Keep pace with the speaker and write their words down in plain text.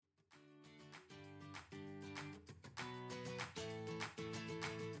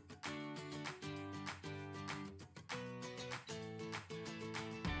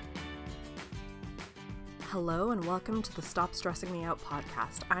Hello and welcome to the Stop Stressing Me Out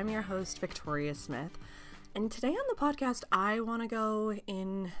podcast. I'm your host, Victoria Smith, and today on the podcast, I want to go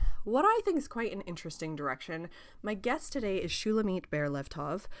in what I think is quite an interesting direction. My guest today is Shulamit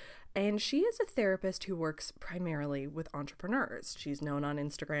Levtov, and she is a therapist who works primarily with entrepreneurs. She's known on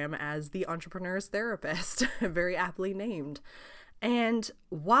Instagram as the Entrepreneur's Therapist, very aptly named. And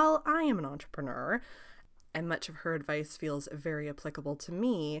while I am an entrepreneur, and much of her advice feels very applicable to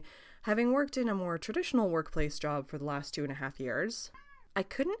me, having worked in a more traditional workplace job for the last 2.5 years, I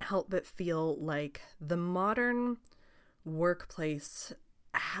couldn't help but feel like the modern workplace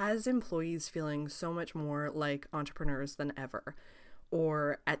has employees feeling so much more like entrepreneurs than ever,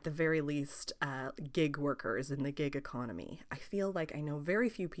 or at the very least, gig workers in the gig economy. I feel like I know very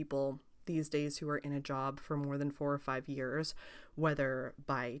few people these days who are in a job for more than 4 or 5 years, whether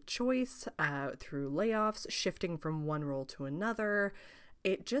by choice, through layoffs, shifting from one role to another.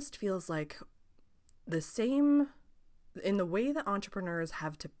 It just feels like the same in the way that entrepreneurs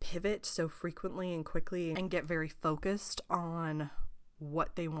have to pivot so frequently and quickly and get very focused on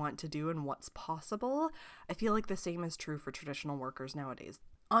what they want to do and what's possible. I feel like the same is true for traditional workers nowadays.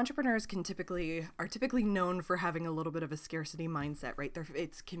 Entrepreneurs are typically known for having a little bit of a scarcity mindset, right?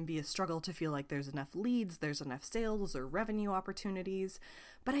 It can be a struggle to feel like there's enough leads, there's enough sales or revenue opportunities.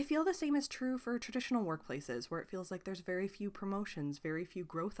 But I feel the same is true for traditional workplaces, where it feels like there's very few promotions, very few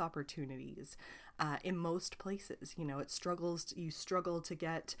growth opportunities in most places. You know, you struggle to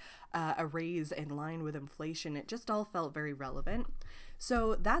get a raise in line with inflation. It just all felt very relevant.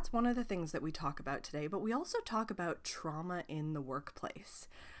 So that's one of the things that we talk about today, but we also talk about trauma in the workplace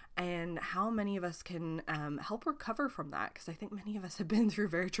and how many of us can help recover from that, because I think many of us have been through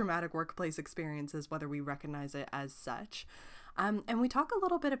very traumatic workplace experiences, whether we recognize it as such. And we talk a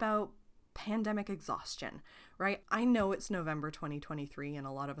little bit about pandemic exhaustion, right? I know it's November 2023 and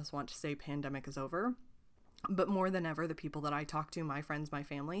a lot of us want to say pandemic is over, but more than ever, the people that I talk to, my friends, my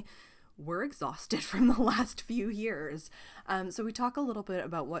family, we're exhausted from the last few years. So we talk a little bit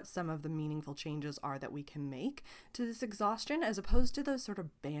about what some of the meaningful changes are that we can make to this exhaustion, as opposed to those sort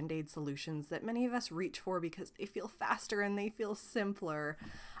of band-aid solutions that many of us reach for because they feel faster and they feel simpler.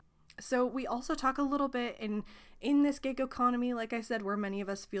 So we also talk a little bit in this gig economy, like I said, where many of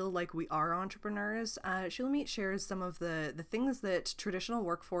us feel like we are entrepreneurs. Shulamit shares some of the things that traditional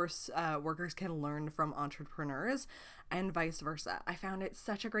workforce workers can learn from entrepreneurs and vice versa. I found it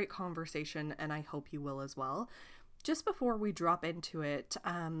such a great conversation, and I hope you will as well. Just before we drop into it,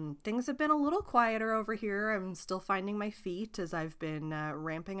 things have been a little quieter over here. I'm still finding my feet as I've been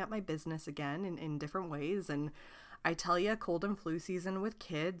ramping up my business again in different ways. And I tell you, cold and flu season with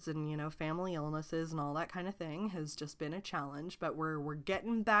kids and, you know, family illnesses and all that kind of thing has just been a challenge, but we're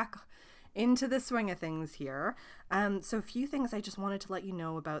getting back into the swing of things here. So a few things I just wanted to let you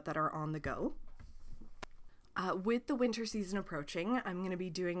know about that are on the go. With the winter season approaching, I'm going to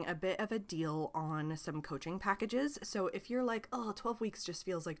be doing a bit of a deal on some coaching packages. So if you're like, 12 weeks just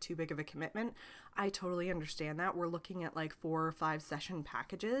feels like too big of a commitment, I totally understand that. We're looking at like 4 or 5 session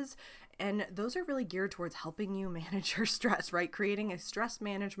packages, and those are really geared towards helping you manage your stress, right? Creating a stress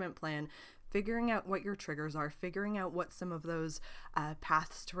management plan, figuring out what your triggers are, figuring out what some of those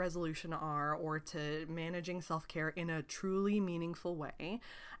paths to resolution are, or to managing self-care in a truly meaningful way.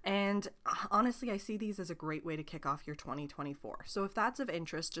 And honestly, I see these as a great way to kick off your 2024. So if that's of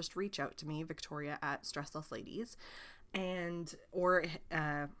interest, just reach out to me, Victoria at Stressless Ladies, and or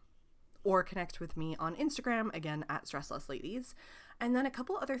connect with me on Instagram, again, at Stressless Ladies. And then a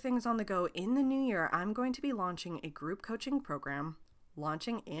couple other things on the go. In the new year, I'm going to be launching a group coaching program.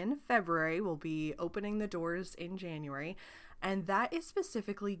 Launching in February, we'll be opening the doors in January, and that is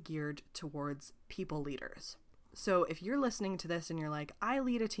specifically geared towards people leaders. So if you're listening to this and you're like, I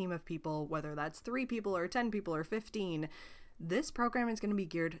lead a team of people, whether that's 3 people or 10 people or 15, this program is going to be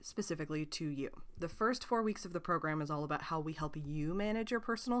geared specifically to you. The first 4 weeks of the program is all about how we help you manage your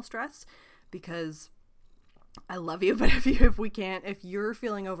personal stress, because I love you, but if you're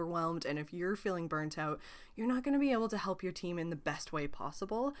feeling overwhelmed and if you're feeling burnt out, you're not going to be able to help your team in the best way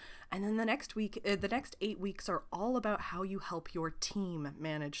possible. And then the next 8 weeks are all about how you help your team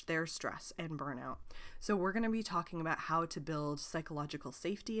manage their stress and burnout. So we're going to be talking about how to build psychological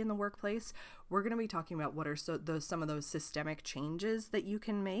safety in the workplace. We're going to be talking about what are some of those systemic changes that you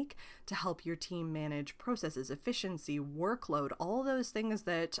can make to help your team manage processes, efficiency, workload, all those things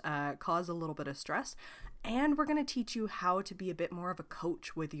that cause a little bit of stress. And we're going to teach you how to be a bit more of a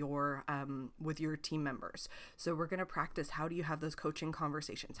coach with your team members. So we're going to practice, how do you have those coaching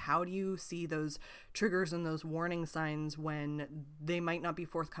conversations? How do you see those triggers and those warning signs when they might not be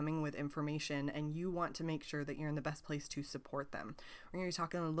forthcoming with information and you want to make sure that you're in the best place to support them? We're going to be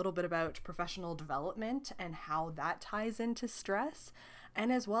talking a little bit about professional development and how that ties into stress,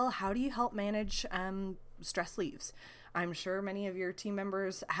 and as well, how do you help manage stress leaves? I'm sure many of your team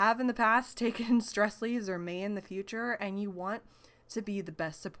members have in the past taken stress leaves or may in the future, and you want to be the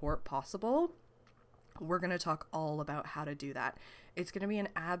best support possible. We're going to talk all about how to do that. It's going to be an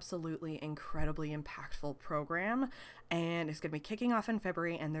absolutely incredibly impactful program, and it's going to be kicking off in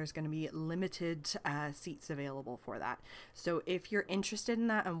February, and there's going to be limited seats available for that. So if you're interested in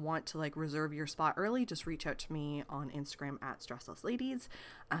that and want to reserve your spot early, just reach out to me on Instagram at StresslessLadies,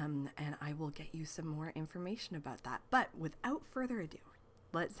 and I will get you some more information about that. But without further ado,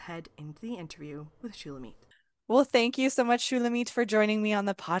 let's head into the interview with Shulamit. Well, thank you so much, Shulamit, for joining me on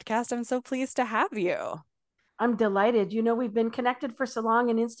the podcast. I'm so pleased to have you. I'm delighted. We've been connected for so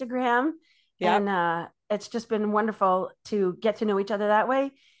long on Instagram, and it's just been wonderful to get to know each other that way.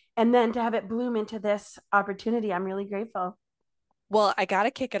 And then to have it bloom into this opportunity, I'm really grateful. Well, I got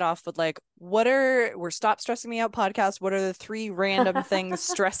to kick it off with we're Stop Stressing Me Out podcast. What are the 3 random things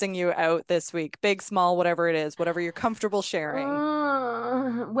stressing you out this week? Big, small, whatever it is, whatever you're comfortable sharing.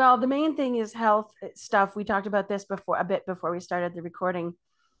 Well, the main thing is health stuff. We talked about this a bit before we started the recording.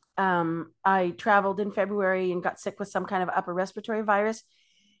 I traveled in February and got sick with some kind of upper respiratory virus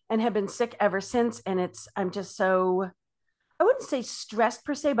and have been sick ever since. And I'm just so, I wouldn't say stressed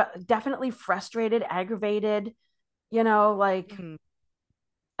per se, but definitely frustrated, aggravated, and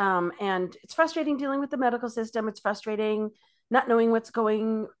it's frustrating dealing with the medical system. It's frustrating not knowing what's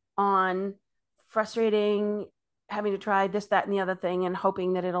going on, frustrating having to try this, that, and the other thing and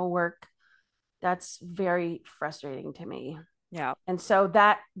hoping that it'll work. That's very frustrating to me. Yeah. And so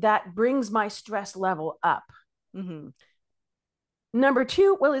that brings my stress level up. Mm-hmm. Number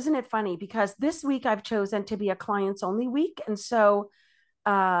 2, well, isn't it funny? Because this week I've chosen to be a clients only week. And so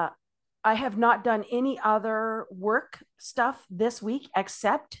I have not done any other work stuff this week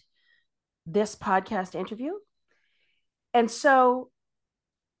except this podcast interview. And so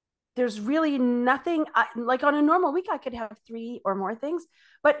there's really nothing on a normal week, I could have 3 or more things,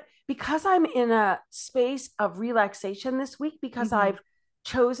 but because I'm in a space of relaxation this week, because I've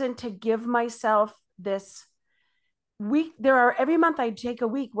chosen to give myself this week, every month I take a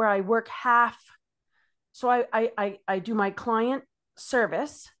week where I work half. So I do my client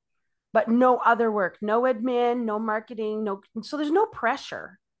service, but no other work, no admin, no marketing, so there's no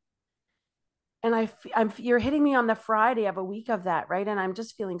pressure. And you're hitting me on the Friday of a week of that, right? And I'm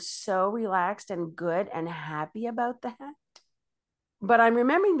just feeling so relaxed and good and happy about that. But I'm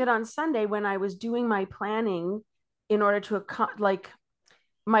remembering that on Sunday when I was doing my planning in order to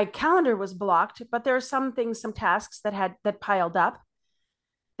my calendar was blocked, but there are some tasks that piled up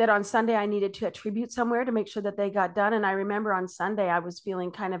that on Sunday I needed to attribute somewhere to make sure that they got done. And I remember on Sunday I was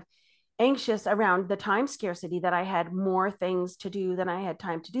feeling kind of anxious around the time scarcity, that I had more things to do than I had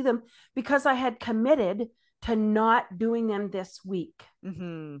time to do them because I had committed to not doing them this week.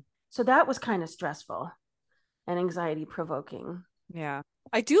 Mm-hmm. So that was kind of stressful and anxiety provoking. Yeah.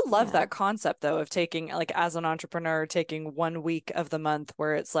 I do love that concept though of taking, as an entrepreneur, taking 1 week of the month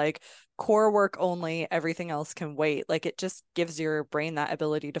where it's core work only, everything else can wait. It just gives your brain that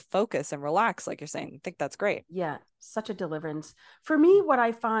ability to focus and relax, like you're saying. I think that's great. Yeah, such a deliverance. For me, what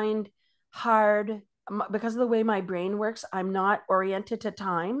I find hard, because of the way my brain works, I'm not oriented to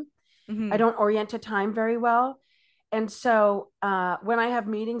time. I don't orient to time very well. And so when I have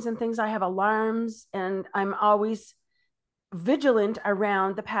meetings and things, I have alarms, and I'm always vigilant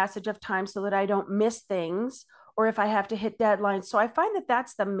around the passage of time so that I don't miss things, or if I have to hit deadlines. So I find that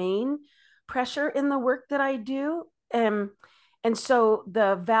that's the main pressure in the work that I do. And so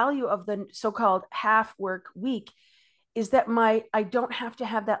the value of the so-called half work week is that I don't have to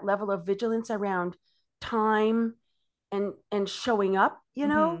have that level of vigilance around time and showing up,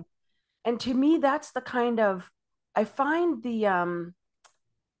 And to me, that's the kind of, I find the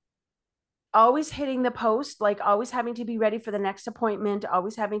always hitting the post, always having to be ready for the next appointment,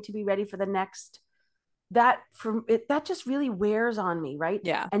 always having to be ready for the next, that just really wears on me, right?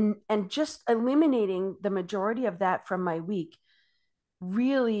 Yeah. And just eliminating the majority of that from my week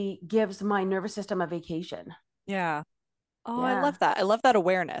really gives my nervous system a vacation. Yeah. Oh, yeah. I love that. I love that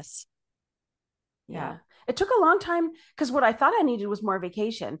awareness. Yeah. It took a long time because what I thought I needed was more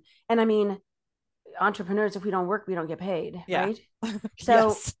vacation. And I mean, entrepreneurs, if we don't work, we don't get paid, right?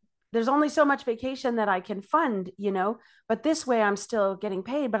 So there's only so much vacation that I can fund, but this way I'm still getting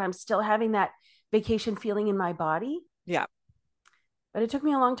paid, but I'm still having that vacation feeling in my body. Yeah. But it took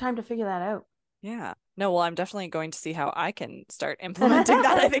me a long time to figure that out. Yeah. No, well, I'm definitely going to see how I can start implementing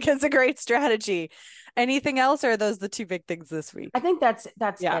that. I think it's a great strategy. Anything else, or are those the two big things this week? I think that's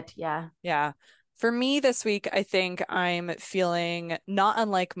Yeah. it. Yeah. Yeah. For me this week, I think I'm feeling not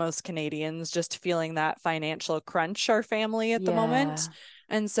unlike most Canadians, just feeling that financial crunch our family at the moment. Yeah.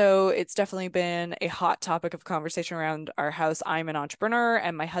 And so it's definitely been a hot topic of conversation around our house. I'm an entrepreneur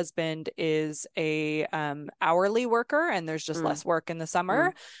and my husband is a hourly worker, and there's just less work in the summer.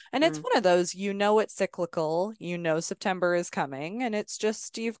 Mm. And it's one of those, it's cyclical, September is coming, and it's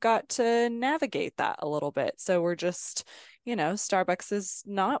just you've got to navigate that a little bit. So we're just Starbucks is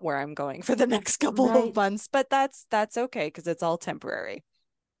not where I'm going for the next couple of months, but that's okay because it's all temporary.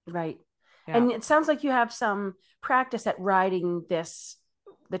 Right. Yeah. And it sounds like you have some practice at riding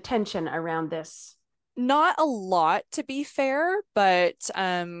the tension around this. Not a lot, to be fair, but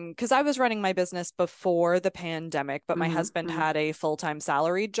because I was running my business before the pandemic, but my husband had a full-time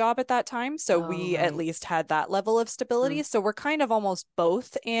salaried job at that time. So we at least had that level of stability. So we're kind of almost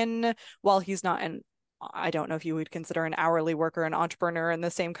both in, while he's not in, I don't know if you would consider an hourly worker an entrepreneur in the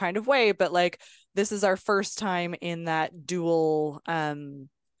same kind of way, but like this is our first time in that dual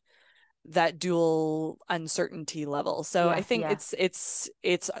uncertainty level. So I think it's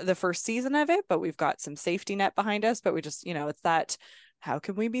the first season of it, but we've got some safety net behind us, but we just, it's that how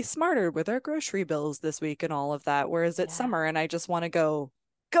can we be smarter with our grocery bills this week and all of that, whereas it's summer and I just want to go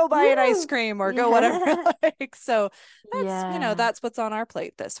buy an ice cream or go whatever. Like, so that's that's what's on our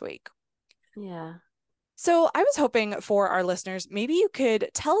plate this week. Yeah. So I was hoping for our listeners, maybe you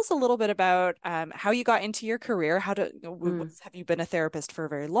could tell us a little bit about how you got into your career. Have you been a therapist for a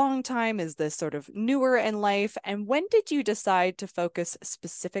very long time? Is this sort of newer in life? And when did you decide to focus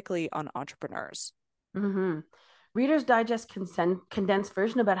specifically on entrepreneurs? Reader's Digest condensed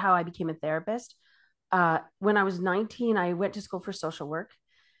version about how I became a therapist. When I was 19, I went to school for social work,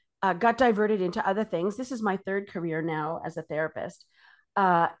 got diverted into other things. This is my third career now as a therapist.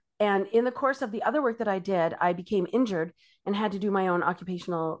 And in the course of the other work that I did, I became injured and had to do my own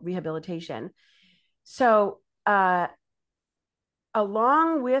occupational rehabilitation. So,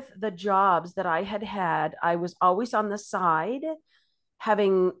 along with the jobs that I had, I was always on the side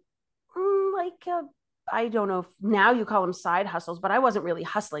having I don't know if now you call them side hustles, but I wasn't really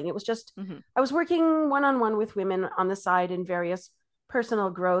hustling. It was just, I was working one-on-one with women on the side in various personal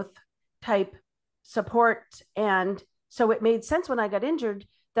growth type support. And so it made sense when I got injured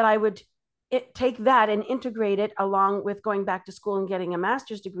that I would take that and integrate it along with going back to school and getting a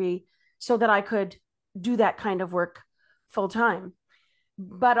master's degree so that I could do that kind of work full time.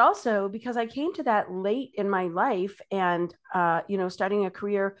 But also because I came to that late in my life and, starting a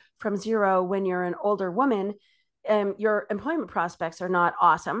career from zero when you're an older woman, your employment prospects are not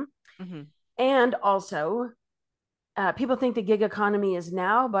awesome. And also, people think the gig economy is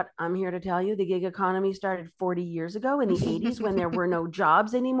now, but I'm here to tell you the gig economy started 40 years ago in the 80s when there were no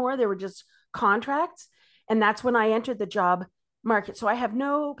jobs anymore. There were just contracts. And that's when I entered the job market. So I have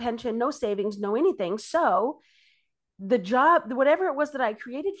no pension, no savings, no anything. So the job, whatever it was that I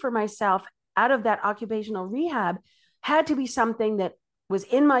created for myself out of that occupational rehab, had to be something that was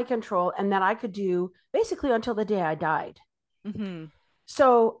in my control and that I could do basically until the day I died.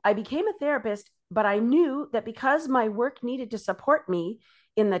 So I became a therapist, but I knew that because my work needed to support me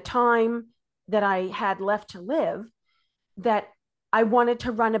in the time that I had left to live, that I wanted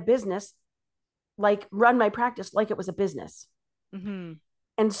to run a business, run my practice like it was a business. And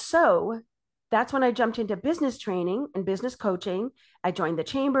so that's when I jumped into business training and business coaching. I joined the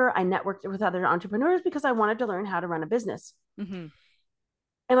chamber. I networked with other entrepreneurs because I wanted to learn how to run a business.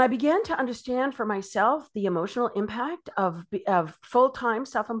 And I began to understand for myself the emotional impact of full-time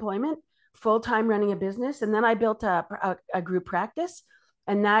self-employment, full-time running a business. And then I built a group practice.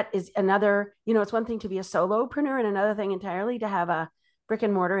 And that is another, it's one thing to be a solopreneur and another thing entirely to have a brick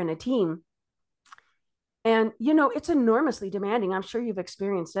and mortar and a team. And, it's enormously demanding. I'm sure you've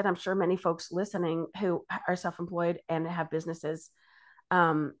experienced it. I'm sure many folks listening who are self-employed and have businesses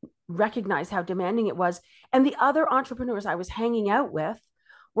recognize how demanding it was. And the other entrepreneurs I was hanging out with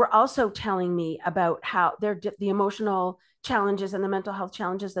were also telling me about how the emotional challenges and the mental health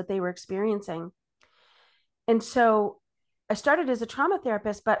challenges that they were experiencing. And so I started as a trauma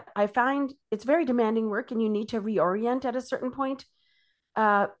therapist, but I find it's very demanding work and you need to reorient at a certain point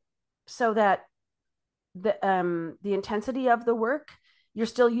so that the intensity of the work, you're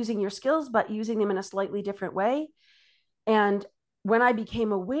still using your skills, but using them in a slightly different way. And when I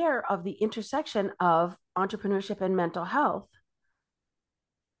became aware of the intersection of entrepreneurship and mental health,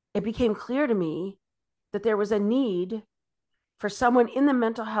 it became clear to me that there was a need for someone in the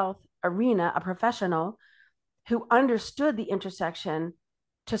mental health arena, a professional who understood the intersection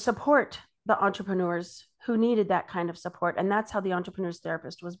to support the entrepreneurs who needed that kind of support. And that's how the Entrepreneur's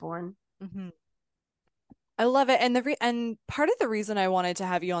Therapist was born. Mm-hmm. I love it. And and part of the reason I wanted to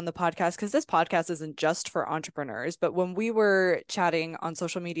have you on the podcast, because this podcast isn't just for entrepreneurs, but when we were chatting on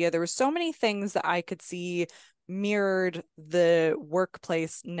social media, there were so many things that I could see mirrored the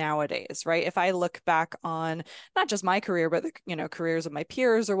workplace nowadays, right? If I look back on not just my career, but the careers of my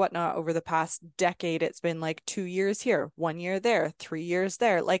peers or whatnot over the past decade, it's been like 2 years here, 1 year there, 3 years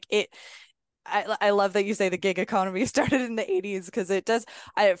there. Like I love that you say the gig economy started in the 80s, because it does,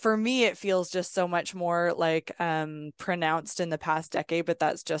 for me it feels just so much more like pronounced in the past decade, but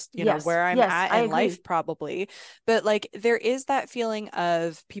that's just Yes, where I'm yes, at I in agree. life probably. But like there is that feeling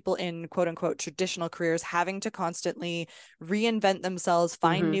of people in quote unquote traditional careers having to constantly reinvent themselves,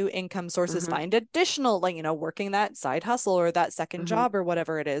 find new income sources, find additional, like working that side hustle or that second job or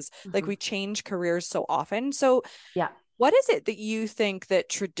whatever it is. Like we change careers so often. So yeah. what is it that you think that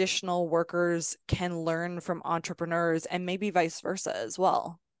traditional workers can learn from entrepreneurs, and maybe vice versa as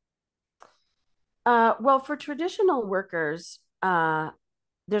well? Well, for traditional workers,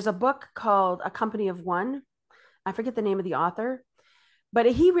 there's a book called A Company of One. I forget the name of the author, but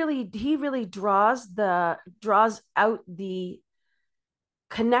he really draws out the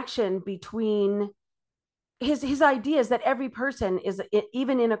connection between his ideas that every person is,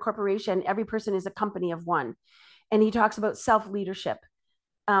 even in a corporation, every person is a company of one. And he talks about self-leadership.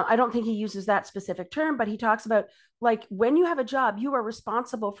 I don't think he uses that specific term, but he talks about, like, when you have a job, you are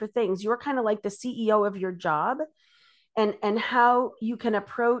responsible for things. You're kind of like the CEO of your job, and how you can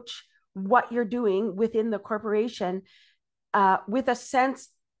approach what you're doing within the corporation, with a sense,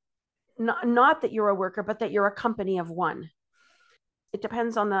 not that you're a worker, but that you're a company of one. It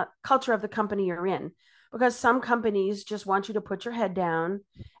depends on the culture of the company you're in, because some companies just want you to put your head down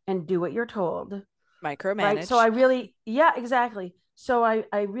and do what you're told. Right. So Micromanage. I really, yeah, exactly. So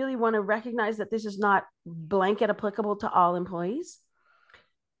I really want to recognize that this is not blanket applicable to all employees,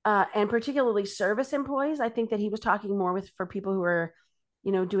 and particularly service employees. I think that he was talking more for people who are,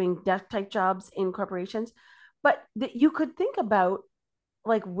 doing desk type jobs in corporations. But that you could think about,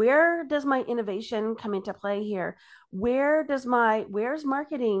 like, where does my innovation come into play here? Where's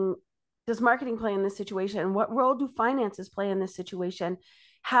marketing? Does marketing play in this situation? What role do finances play in this situation?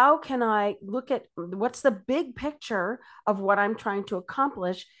 How can I look at what's the big picture of what I'm trying to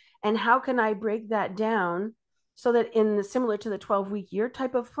accomplish, and how can I break that down so that, similar to the 12-week year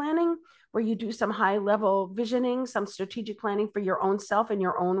type of planning, where you do some high level visioning, some strategic planning for your own self and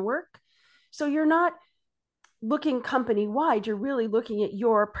your own work. So you're not looking company wide, you're really looking at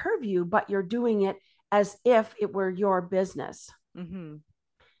your purview, but you're doing it as if it were your business. Mm-hmm.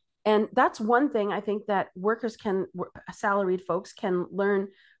 And that's one thing I think that salaried folks can learn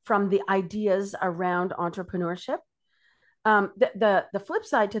from the ideas around entrepreneurship. The flip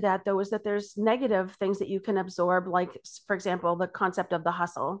side to that, though, is that there's negative things that you can absorb, like, for example, the concept of the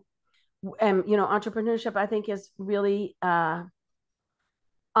hustle. And entrepreneurship, I think, is really,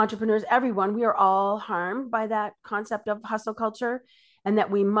 entrepreneurs, everyone, we are all harmed by that concept of hustle culture, and that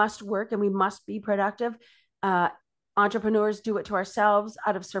we must work and we must be productive. Entrepreneurs do it to ourselves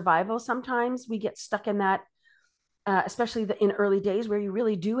out of survival. Sometimes we get stuck in that, especially in early days, where you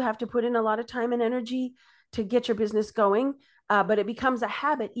really do have to put in a lot of time and energy to get your business going. But it becomes a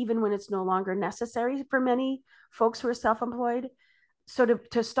habit even when it's no longer necessary for many folks who are self-employed. So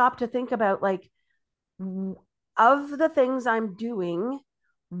to stop to think about, like, of the things I'm doing,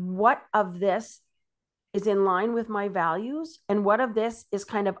 what of this is in line with my values, and what of this is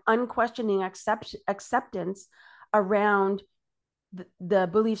kind of unquestioning acceptance around the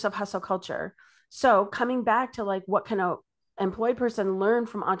beliefs of hustle culture. So coming back to, like, what can a employed person learn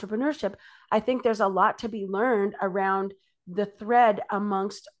from entrepreneurship, I think there's a lot to be learned around the thread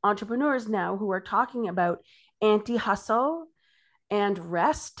amongst entrepreneurs now who are talking about anti-hustle and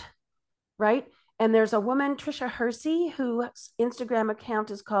rest, right? And there's a woman, Trisha Hersey, whose Instagram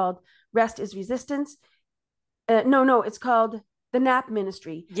account is called Rest is Resistance. No, it's called The Nap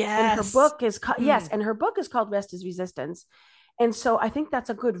Ministry. Yes. And her book is and her book is called Rest is Resistance. And so I think that's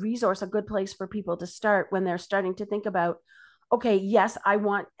a good resource, a good place for people to start when they're starting to think about, okay, yes, I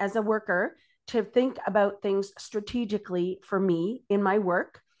want, as a worker, to think about things strategically for me in my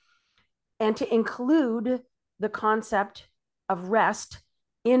work, and to include the concept of rest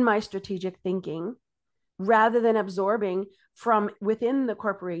in my strategic thinking, rather than absorbing from within the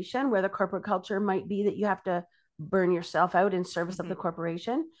corporation, where the corporate culture might be that you have to burn yourself out in service of the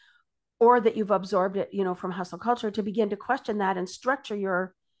corporation, or that you've absorbed it, from hustle culture, to begin to question that and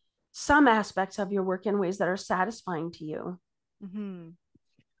structure some aspects of your work in ways that are satisfying to you. Mm-hmm.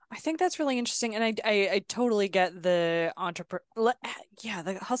 I think that's really interesting. And I totally get the yeah,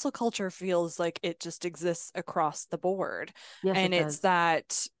 the hustle culture feels like it just exists across the board. Yes, And it it's does.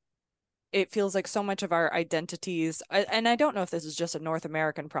 that it feels like so much of our identities, and I don't know if this is just a North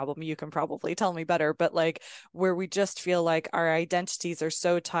American problem, you can probably tell me better, but like where we just feel like our identities are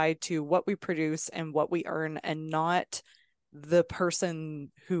so tied to what we produce and what we earn and not the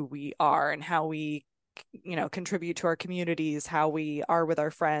person who we are and how we contribute to our communities, how we are with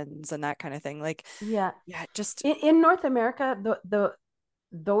our friends and that kind of thing. Like, Yeah. yeah, just In North America,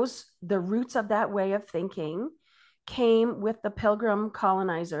 the roots of that way of thinking came with the Pilgrim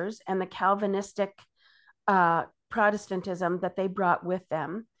colonizers and the Calvinistic Protestantism that they brought with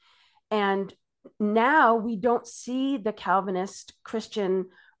them. And now we don't see the Calvinist Christian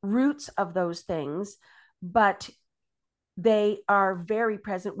roots of those things, but they are very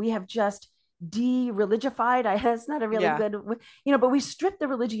present. We have just de-religified. It's not a really yeah. good, but we strip the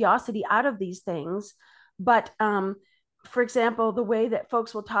religiosity out of these things. But for example, the way that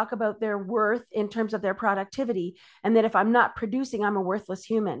folks will talk about their worth in terms of their productivity, and that if I'm not producing, I'm a worthless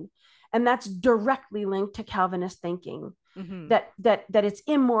human. And that's directly linked to Calvinist thinking. Mm-hmm. That it's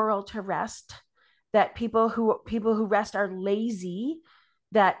immoral to rest, that people who rest are lazy,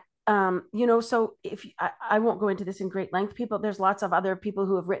 that so if I won't go into this in great length, there's lots of other people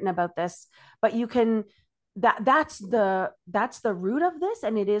who have written about this, but you can that's the root of this,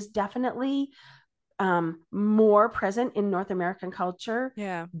 and it is definitely more present in North American culture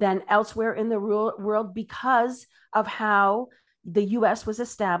Yeah. than elsewhere in the world because of how the US was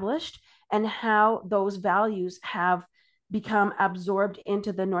established and how those values have become absorbed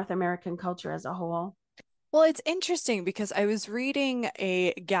into the North American culture as a whole. Well, it's interesting because I was reading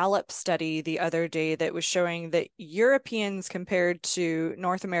a Gallup study the other day that was showing that Europeans compared to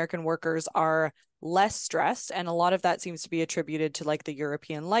North American workers are less stressed. And a lot of that seems to be attributed to like the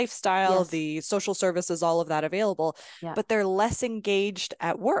European lifestyle, Yes. the social services, all of that available, Yeah. but they're less engaged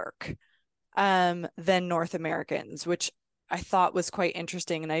at work than North Americans, which I thought was quite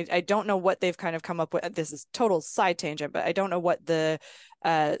interesting. And I don't know what they've kind of come up with. This is total side tangent, but I don't know what the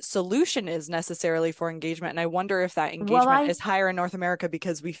solution is necessarily for engagement. And I wonder if that Well, engagement is higher in North America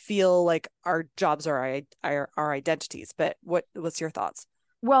because we feel like our jobs are our identities. But what's your thoughts?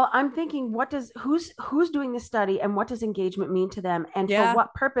 I'm thinking, who's doing this study, and what does engagement mean to them, and for Yeah.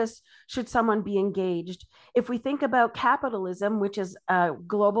 what purpose should someone be engaged? If we think about capitalism, which is a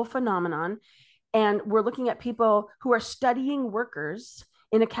global phenomenon, and we're looking at people who are studying workers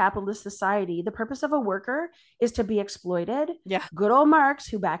in a capitalist society, the purpose of a worker is to be exploited. Yeah. Good old Marx,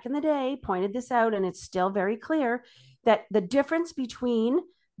 who back in the day pointed this out, and it's still very clear that the difference between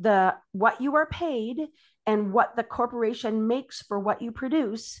the what you are paid and what the corporation makes for what you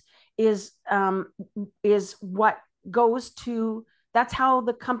produce is what goes to, that's how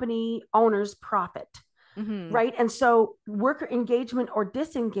the company owners profit, Mm-hmm. right? And so worker engagement or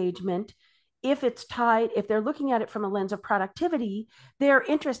disengagement, if they're looking at it from a lens of productivity, their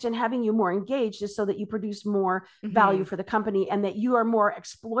interest in having you more engaged is so that you produce more Mm-hmm. value for the company and that you are more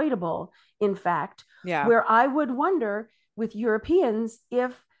exploitable, in fact. Yeah. Where I would wonder with Europeans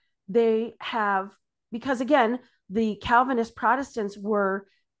if they have, because again, the Calvinist Protestants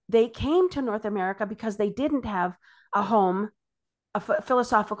they came to North America because they didn't have a home,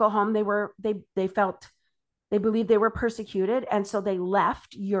 philosophical home. They felt, they believed they were persecuted, and so they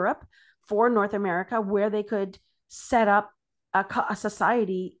left Europe for North America, where they could set up a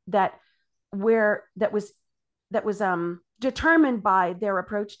society that was determined by their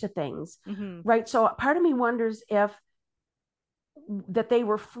approach to things, Mm-hmm. right? So part of me wonders if that they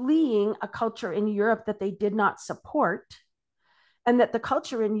were fleeing a culture in Europe that they did not support, and that the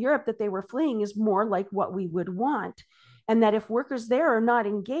culture in Europe that they were fleeing is more like what we would want. And that if workers there are not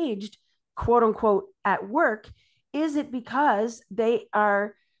engaged, quote unquote, at work, is it because they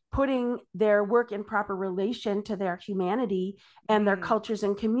are putting their work in proper relation to their humanity and their Mm-hmm. cultures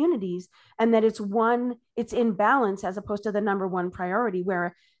and communities, and that it's in balance as opposed to the number one priority,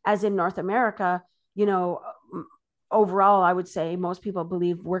 where as in North America, you know, overall, I would say most people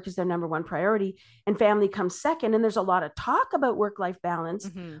believe work is their number one priority and family comes second. And there's a lot of talk about work-life balance.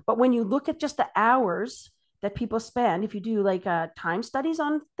 Mm-hmm. But when you look at just the hours that people spend, if you do like time studies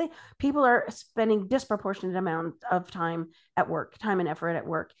on people are spending disproportionate amount of time at work, time and effort at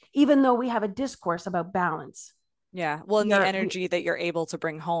work, even though we have a discourse about balance. Yeah. Well, and We the are, energy that you're able to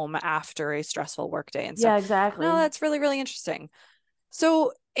bring home after a stressful workday and stuff. yeah, No, exactly. that's really, really interesting.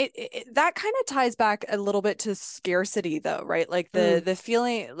 So that kind of ties back a little bit to scarcity though, right? Like Mm, the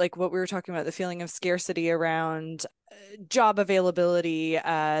feeling, like what we were talking about, the feeling of scarcity around job availability,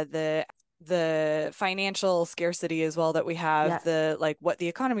 the the financial scarcity as well that we have, Yes. the like what the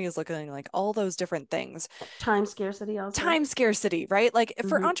economy is looking like, all those different things. Time scarcity also. Time scarcity, right? Like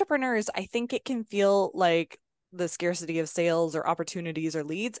for Mhm. entrepreneurs, I think it can feel like the scarcity of sales or opportunities or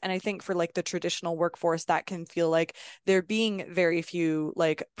leads. And I think for like the traditional workforce, that can feel like there being very few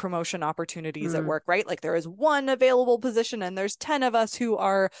like promotion opportunities at Mm. work, right? Like there is one available position and there's 10 of us who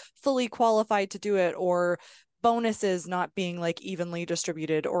are fully qualified to do it, or bonuses not being like evenly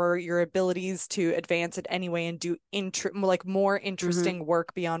distributed, or your abilities to advance in any way and do like more Mhm. interesting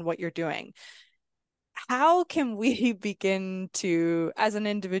work beyond what you're doing. How can we begin to, as an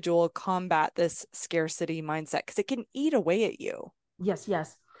individual, combat this scarcity mindset? Because it can eat away at you. Yes,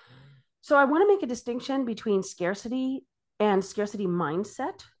 yes. So I want to make a distinction between scarcity and scarcity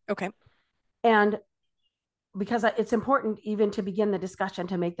mindset. Okay. And because it's important even to begin the discussion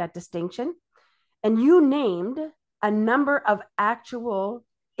to make that distinction. And you named a number of actual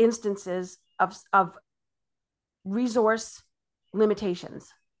instances of resource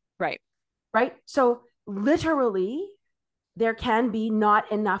limitations. Right. Right. So literally, there can be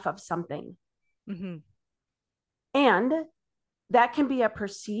not enough of something. Mm-hmm. And that can be a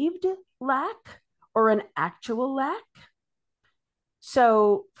perceived lack or an actual lack.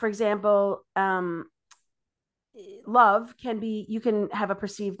 So, for example, love can be, you can have a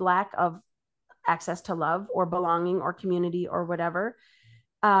perceived lack of access to love or belonging or community or whatever.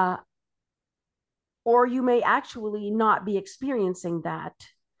 Or you may actually not be experiencing that.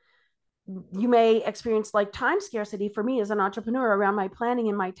 You may experience like time scarcity. For me as an entrepreneur, around my planning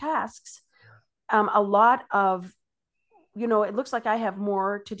and my tasks, a lot of, it looks like I have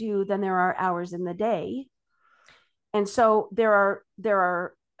more to do than there are hours in the day. And so there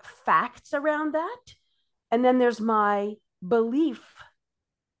are facts around that. And then there's my belief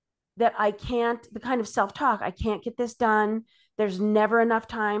that I can't, the kind of self-talk, I can't get this done. There's never enough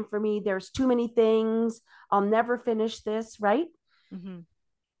time for me. There's too many things. I'll never finish this, right?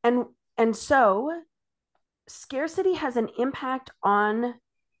 Mm-hmm. And so scarcity has an impact on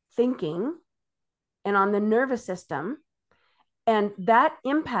thinking and on the nervous system. And that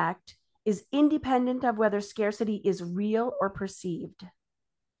impact is independent of whether scarcity is real or perceived.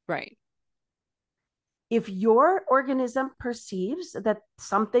 Right. If your organism perceives that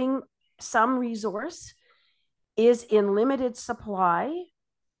some resource is in limited supply,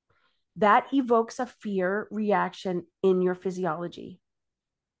 that evokes a fear reaction in your physiology.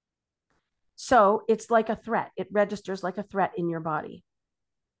 So it's like a threat. It registers like a threat in your body.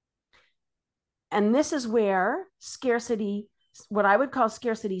 And this is where scarcity, what I would call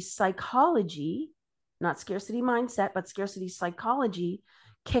scarcity psychology, not scarcity mindset, but scarcity psychology,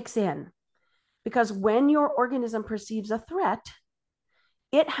 kicks in. Because when your organism perceives a threat,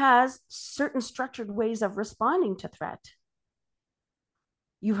 it has certain structured ways of responding to threat.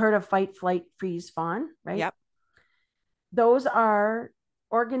 You've heard of fight, flight, freeze, fawn, right? Yep. Those are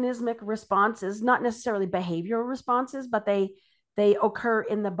organismic responses, not necessarily behavioral responses, but they occur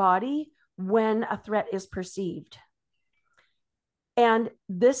in the body when a threat is perceived. And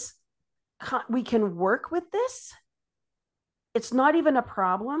this, we can work with this. It's not even a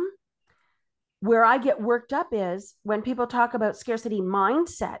problem. Where I get worked up is when people talk about scarcity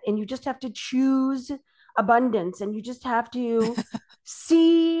mindset, and you just have to choose abundance, and you just have to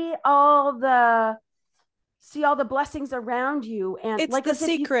see all the blessings around you, and It's like the as if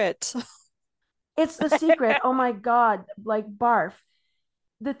you, secret. it's the secret. Oh my God, like barf.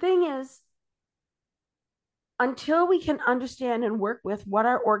 The thing is, until we can understand and work with what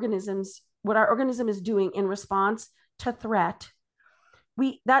our organism is doing in response to threat,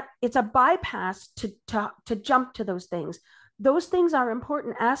 it's a bypass to jump to those things. Those things are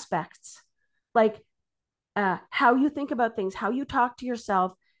important aspects, like how you think about things, how you talk to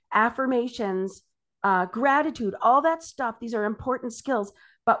yourself, affirmations, gratitude, all that stuff. These are important skills,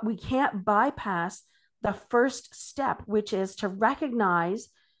 but we can't bypass the first step, which is to recognize,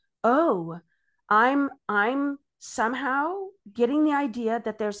 oh, I'm somehow getting the idea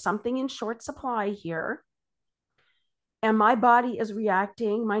that there's something in short supply here, and my body is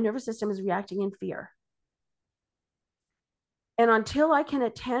reacting, my nervous system is reacting in fear. And until I can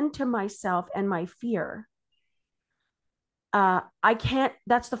attend to myself and my fear, I can't,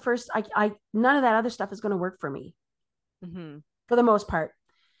 that's the first, none of that other stuff is going to work for me, Mm-hmm. for the most part.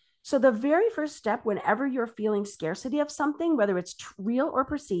 So the very first step, whenever you're feeling scarcity of something, whether it's real or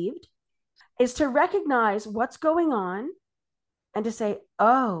perceived, is to recognize what's going on and to say,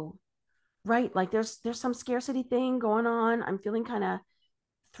 oh, right, like there's some scarcity thing going on. I'm feeling kind of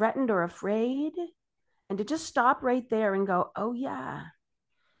threatened or afraid. And to just stop right there and go, oh yeah,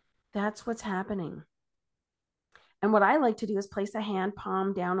 that's what's happening. And what I like to do is place a hand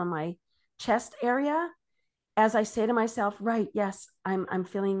palm down on my chest area, as I say to myself, right, yes, I'm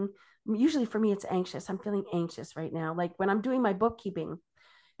feeling, usually for me, it's anxious. I'm feeling anxious right now. Like when I'm doing my bookkeeping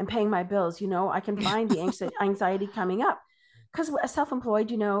and paying my bills, I can find the anxiety coming up because as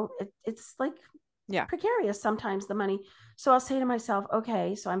self-employed, it's like precarious sometimes, the money. So I'll say to myself,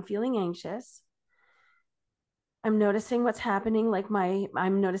 okay, so I'm feeling anxious. I'm noticing what's happening. Like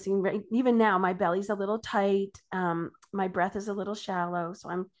I'm noticing right, even now, my belly's a little tight. My breath is a little shallow. So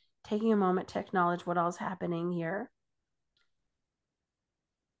I'm taking a moment to acknowledge what all's happening here.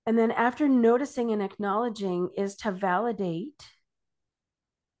 And then after noticing and acknowledging is to validate.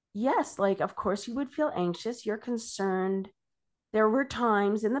 Yes, like, of course you would feel anxious. You're concerned. There were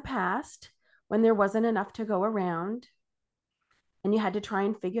times in the past when there wasn't enough to go around and you had to try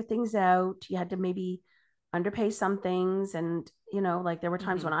and figure things out. You had to maybe underpay some things. And, like there were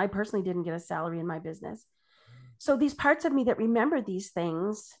times when I personally didn't get a salary in my business. So these parts of me that remember these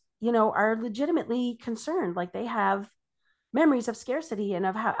things, are legitimately concerned. Like they have memories of scarcity and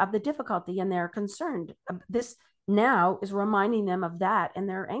of the difficulty, and they're concerned. This now is reminding them of that, and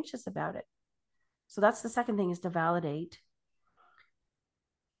they're anxious about it. So that's the second thing, is to validate.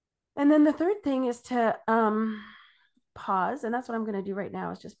 And then the third thing is to pause. And that's what I'm going to do right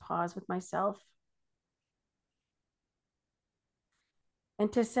now, is just pause with myself.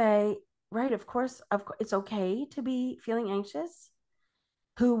 And to say, right, of course, it's okay to be feeling anxious.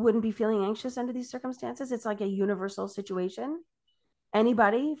 Who wouldn't be feeling anxious under these circumstances? It's like a universal situation.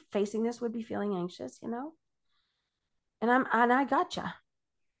 Anybody facing this would be feeling anxious, And I gotcha.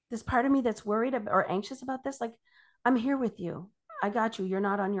 This part of me that's worried or anxious about this, like, I'm here with you. I got you. You're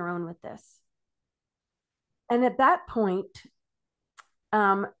not on your own with this. And at that point,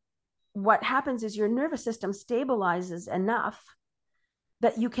 what happens is your nervous system stabilizes enough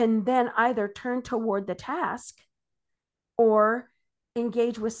that you can then either turn toward the task or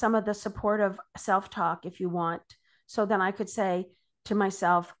engage with some of the supportive self-talk if you want. So then I could say to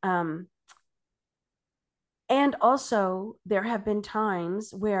myself, and also there have been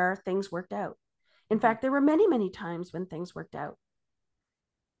times where things worked out. In fact, there were many, many times when things worked out.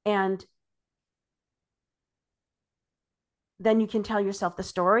 And then you can tell yourself the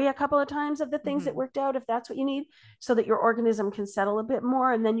story a couple of times of the things that worked out, if that's what you need, so that your organism can settle a bit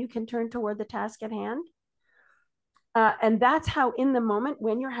more, and then you can turn toward the task at hand. And that's how, in the moment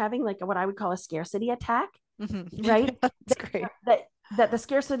when you're having like what I would call a scarcity attack, right? That's great. That the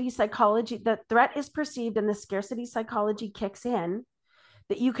scarcity psychology, the threat is perceived and the scarcity psychology kicks in,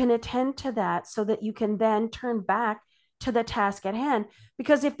 that you can attend to that so that you can then turn back to the task at hand.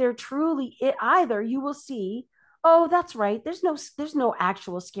 Because if they're truly either, you will see, oh, that's right, there's no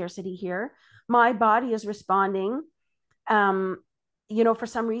actual scarcity here. My body is responding. For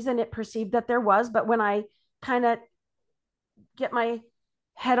some reason it perceived that there was, but when I kind of get my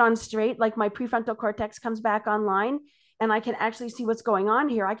head on straight, like my prefrontal cortex comes back online and I can actually see what's going on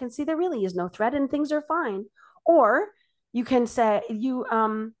here, I can see there really is no threat and things are fine. Or you can say, you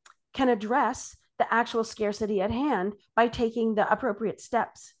can address the actual scarcity at hand by taking the appropriate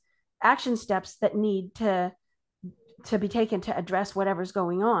action steps that need to be taken to address whatever's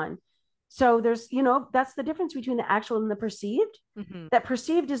going on. So there's, that's the difference between the actual and the perceived. That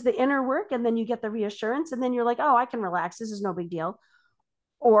perceived is the inner work, and then you get the reassurance, and then you're like, oh, I can relax. This is no big deal.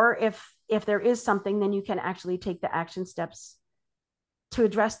 Or if there is something, then you can actually take the action steps to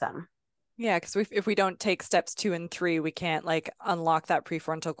address them. Yeah, because if we don't take steps 2 and 3, we can't like unlock that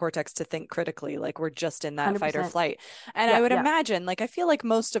prefrontal cortex to think critically. Like we're just in that 100%. Fight or flight. And I would imagine, like, I feel like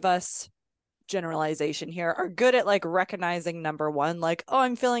most of us, generalization here, are good at like recognizing number one, like, oh,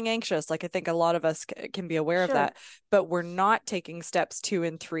 I'm feeling anxious. Like I think a lot of us can be aware of that, but we're not taking steps 2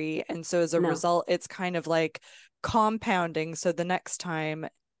 and 3. And so as a result, it's kind of like compounding. So the next time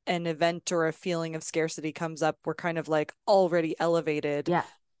an event or a feeling of scarcity comes up, we're kind of like already elevated. Yeah.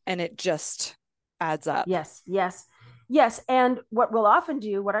 And it just adds up. Yes. And what we'll often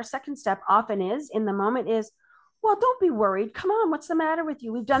do, what our second step often is in the moment is, well, don't be worried. Come on, what's the matter with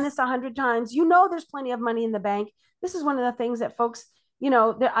you? We've done this 100 times. There's plenty of money in the bank. This is one of the things that folks,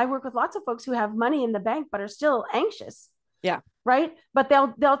 that I work with lots of folks who have money in the bank but are still anxious. Yeah. Right. But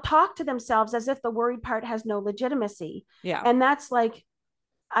they'll talk to themselves as if the worried part has no legitimacy. Yeah. And that's like,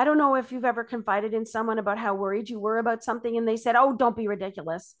 I don't know if you've ever confided in someone about how worried you were about something, and they said, oh, don't be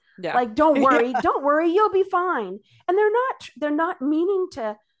ridiculous. Yeah. Like, don't worry, don't worry, you'll be fine. And they're not meaning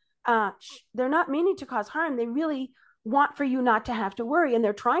to cause harm. They really want for you not to have to worry. And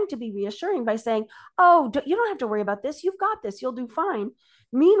they're trying to be reassuring by saying, oh, you don't have to worry about this. You've got this. You'll do fine.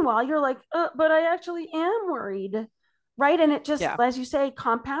 Meanwhile, you're like, but I actually am worried. Right. And it just, as you say,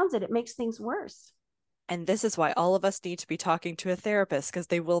 compounds it. It makes things worse. And this is why all of us need to be talking to a therapist, because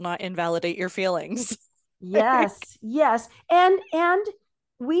they will not invalidate your feelings. Yes, yes. And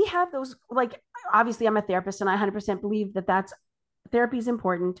we have those, like, obviously I'm a therapist and I 100% believe that that's therapy is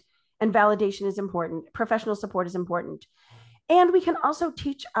important and validation is important. Professional support is important. And we can also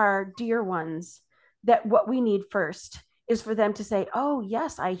teach our dear ones that what we need first is for them to say, "Oh,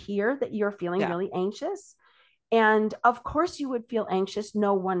 yes, I hear that you're feeling Yeah. really anxious. And of course you would feel anxious,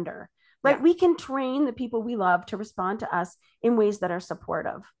 no wonder." Right? Yeah. We can train the people we love to respond to us in ways that are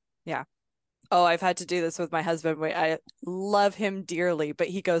supportive. Yeah. Oh, I've had to do this with my husband. I love him dearly, but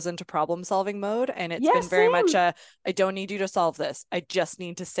he goes into problem solving mode. And it's been Yes, very much same. I don't need you to solve this. I just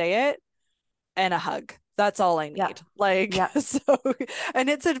need to say it and a hug. That's all I Yeah. need. Like, Yeah. so, and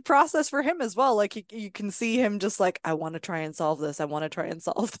it's a process for him as well. Like, you can see him just like, I want to try and solve this. I want to try and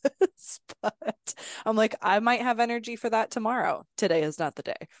solve this. But I'm like, I might have energy for that tomorrow. Today is not the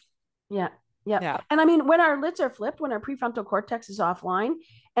day. Yeah. Yeah. Yeah. And I mean, when our lids are flipped, when our prefrontal cortex is offline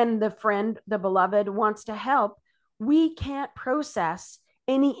and the friend, the beloved wants to help, we can't process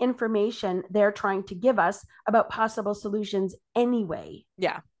any information they're trying to give us about possible solutions anyway.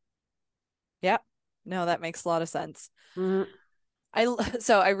 Yeah. Yeah. No, that makes a lot of sense. Mm,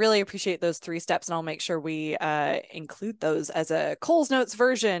 So I really appreciate those 3 steps, and I'll make sure we include those as a Coles Notes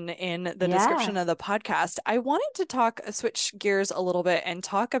version in the yeah. description of the podcast. I wanted to switch gears a little bit and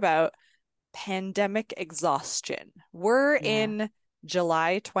talk about pandemic exhaustion. We're Yeah. in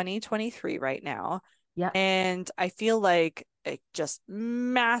July 2023 right now, Yeah. and I feel like a just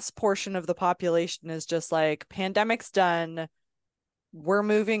mass portion of the population is just like, pandemic's done, we're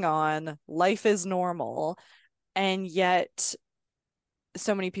moving on, life is normal, and yet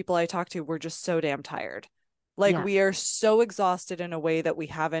so many people I talk to were just so damn tired. Like, Yeah. we are so exhausted in a way that we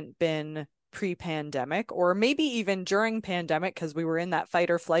haven't been pre-pandemic, or maybe even during pandemic, because we were in that fight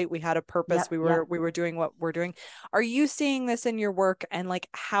or flight. We had a purpose. Yep. We were Yep. we were doing what we're doing. Are you seeing this in your work? And like,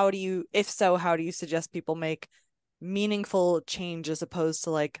 how do you, if so, how do you suggest people make meaningful change as opposed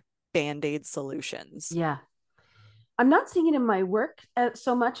to like band-aid solutions? Yeah. I'm not seeing it in my work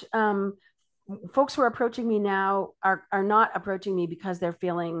so much. Folks who are approaching me now are not approaching me because they're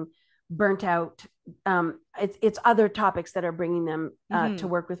feeling burnt out. It's other topics that are bringing them to Mm-hmm.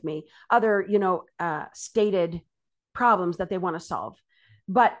 work with me. Other stated problems that they want to solve.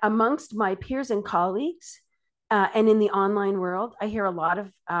 But amongst my peers and colleagues, and in the online world, I hear a lot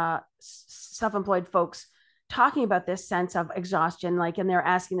of self-employed folks talking about this sense of exhaustion, like, and they're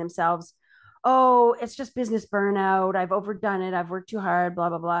asking themselves, "Oh, it's just business burnout. I've overdone it. I've worked too hard, blah,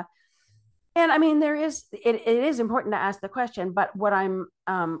 blah, blah." And I mean, it is important to ask the question, but what I'm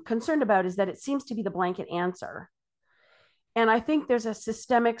concerned about is that it seems to be the blanket answer. And I think there's a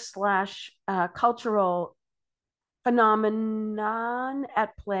systemic slash cultural phenomenon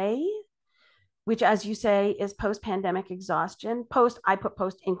at play, which, as you say, is post pandemic exhaustion. I put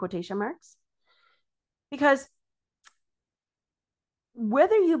post in quotation marks, because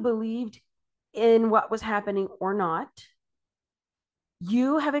whether you believed in what was happening or not,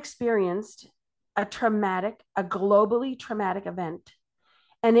 you have experienced a globally traumatic event.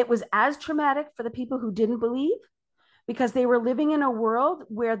 And it was as traumatic for the people who didn't believe, because they were living in a world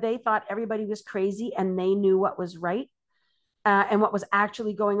where they thought everybody was crazy and they knew what was right, and what was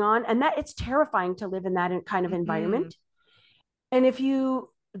actually going on. And that it's terrifying to live in that kind of Mm-hmm. environment. And if you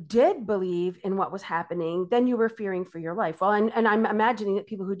did believe in what was happening, then you were fearing for your life. Well, and I'm imagining that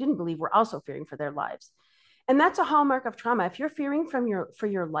people who didn't believe were also fearing for their lives. And that's a hallmark of trauma. If you're fearing for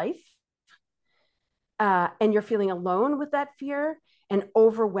your life, and you're feeling alone with that fear and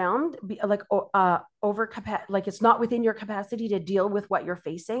overwhelmed, like it's not within your capacity to deal with what you're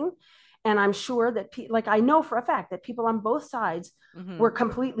facing. And I'm sure that, like, I know for a fact that people on both sides Mm-hmm. were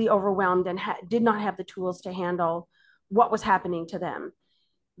completely overwhelmed and did not have the tools to handle what was happening to them.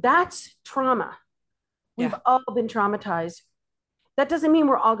 That's trauma. We've Yeah. all been traumatized. That doesn't mean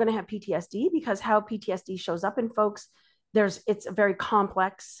we're all going to have PTSD, because how PTSD shows up in folks, it's a very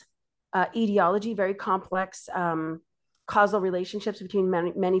complex etiology, very complex causal relationships between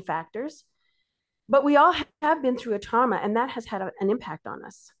many factors. But we all have been through a trauma, and that has had an impact on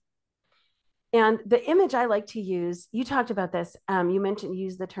us. And the image I like to use, you talked about this, you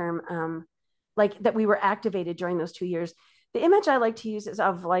use the term like that we were activated during those 2 years. The image I like to use is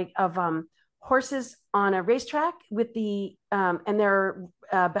of horses on a racetrack with and they're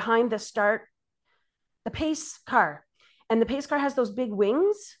behind the pace car. And the pace car has those big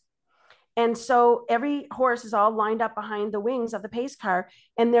wings. And so every horse is all lined up behind the wings of the pace car,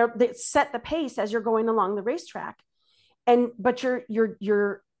 and they set the pace as you're going along the racetrack. But you're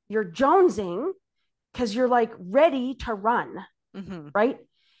jonesing because you're like ready to run, Mm-hmm. right?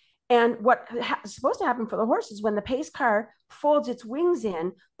 And what is supposed to happen for the horses, when the pace car folds its wings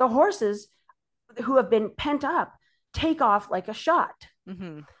in, the horses who have been pent up take off like a shot.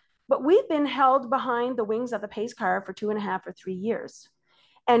 Mm-hmm. But we've been held behind the wings of the pace car for 2.5 or 3 years.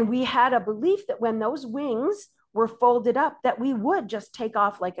 And we had a belief that when those wings were folded up, that we would just take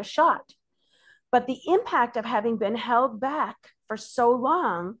off like a shot. But the impact of having been held back for so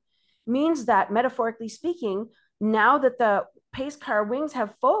long means that, metaphorically speaking, now that the pace car wings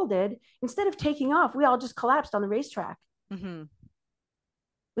have folded, instead of taking off, we all just collapsed on the racetrack. Mm-hmm.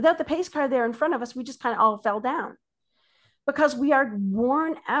 Without the pace car there in front of us, we just kind of all fell down because we are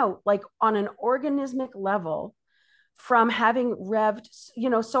worn out, like on an organismic level, from having revved,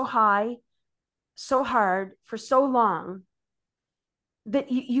 so high, so hard for so long,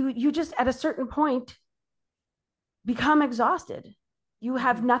 that you just at a certain point become exhausted. You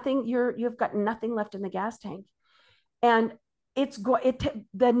have nothing. You've got nothing left in the gas tank, and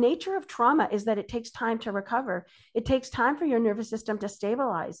the nature of trauma is that it takes time to recover. It takes time for your nervous system to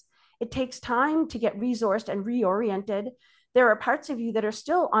stabilize. It takes time to get resourced and reoriented. There are parts of you that are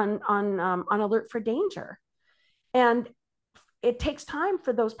still on alert for danger, and it takes time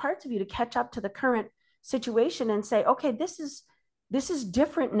for those parts of you to catch up to the current situation and say, okay, this is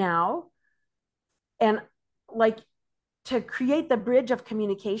different now, and like to create the bridge of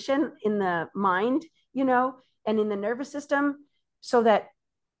communication in the mind, and in the nervous system, so that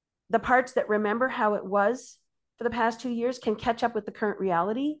the parts that remember how it was for the past 2 years can catch up with the current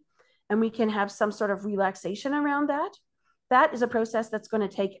reality, and we can have some sort of relaxation around that. That is a process that's going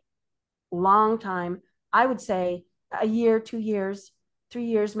to take a long time. I would say a year, 2 years, 3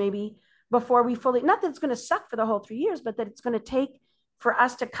 years, maybe, before we fully, not that it's going to suck for the whole 3 years, but that it's going to take for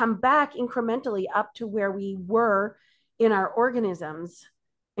us to come back incrementally up to where we were in our organisms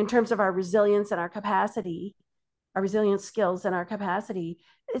in terms of our resilience and our capacity, our resilience skills and our capacity.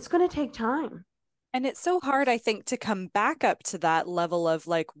 It's going to take time. And it's so hard, I think, to come back up to that level of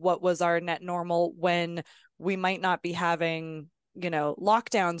like what was our net normal when we might not be having,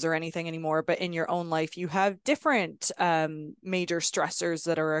 lockdowns or anything anymore, but in your own life, you have different major stressors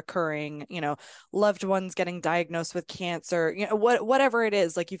that are occurring, loved ones getting diagnosed with cancer, whatever it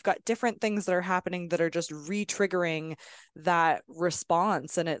is, like you've got different things that are happening that are just re-triggering that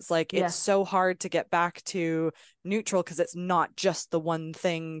response. And it's like, Yes. It's so hard to get back to neutral because it's not just the one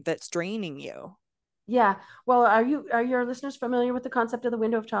thing that's draining you. Yeah. Well, are your listeners familiar with the concept of the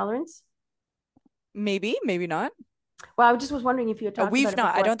window of tolerance? Maybe, maybe not. Well, I just was wondering if you had talked about We've it not.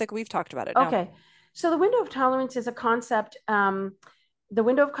 I before. don't think we've talked about it. No. Okay. So the window of tolerance is a concept. The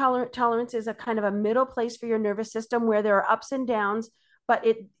window of tolerance is a kind of a middle place for your nervous system where there are ups and downs, but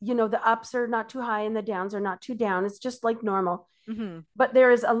the ups are not too high and the downs are not too down. It's just like normal. Mm-hmm. But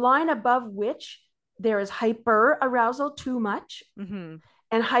there is a line above which there is hyper arousal, too much, Mm-hmm.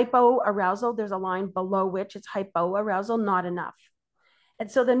 and hypo arousal. There's a line below which it's hypo arousal, not enough.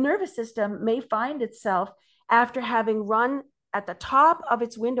 And so the nervous system may find itself, after having run at the top of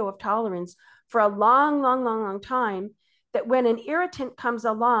its window of tolerance for a long, long, long, long time, that when an irritant comes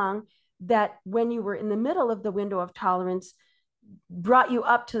along, that when you were in the middle of the window of tolerance, brought you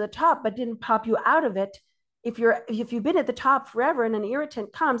up to the top, but didn't pop you out of it. If you've been at the top forever and an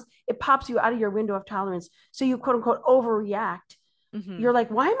irritant comes, it pops you out of your window of tolerance. So you quote unquote overreact. Mm-hmm. You're like,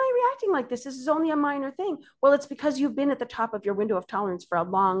 why am I reacting like this? This is only a minor thing. Well, it's because you've been at the top of your window of tolerance for a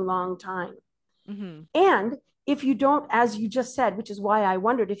long, long time. Mm-hmm. And if you don't, as you just said, which is why I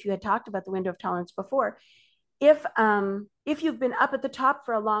wondered if you had talked about the window of tolerance before, if you've been up at the top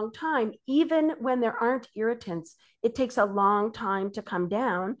for a long time, even when there aren't irritants, it takes a long time to come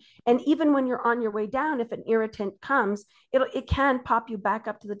down. And even when you're on your way down, if an irritant comes, it can pop you back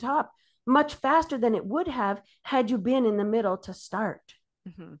up to the top much faster than it would have had you been in the middle to start.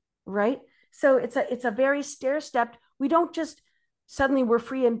 Mm-hmm. Right? So it's a very stair-stepped. We don't just suddenly we're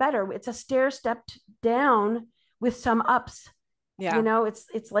free and better. It's a stair-stepped down with some ups. Yeah.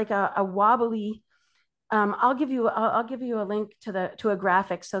 It's like a wobbly. I'll give you a link to a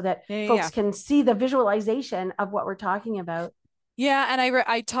graphic so that folks can see the visualization of what we're talking about. Yeah, and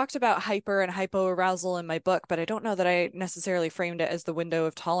I talked about hyper and hypoarousal in my book, but I don't know that I necessarily framed it as the window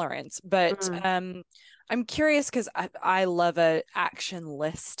of tolerance. But I'm curious because I love a action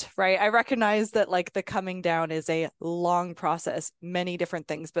list, right? I recognize that like the coming down is a long process, many different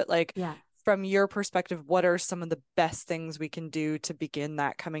things, but like from your perspective, what are some of the best things we can do to begin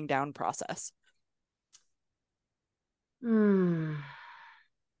that coming down process?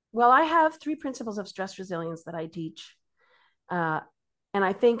 Well, I have 3 principles of stress resilience that I teach. And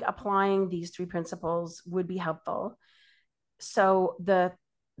I think applying these 3 principles would be helpful. So the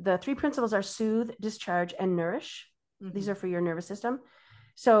 3 principles are soothe, discharge, and nourish. Mm-hmm. These are for your nervous system.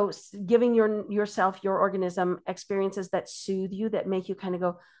 So giving yourself, your organism, experiences that soothe you, that make you kind of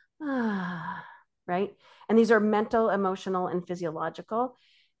go, ah, right? And these are mental, emotional, and physiological.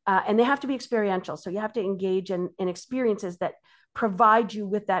 And they have to be experiential. So you have to engage in experiences that provide you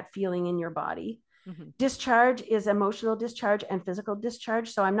with that feeling in your body. Mm-hmm. Discharge is emotional discharge and physical discharge.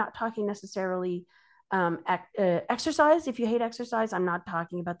 So I'm not talking necessarily exercise. If you hate exercise, I'm not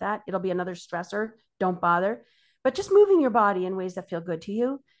talking about that. It'll be another stressor. Don't bother. But just moving your body in ways that feel good to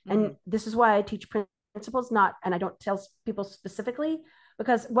you. Mm-hmm. And this is why I teach principles, and I don't tell people specifically,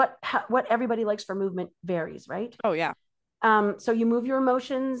 because what everybody likes for movement varies, right? Oh, yeah. So you move your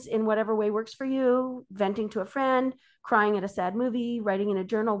emotions in whatever way works for you, venting to a friend, crying at a sad movie, writing in a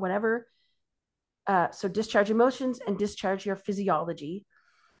journal, whatever. So discharge emotions and discharge your physiology.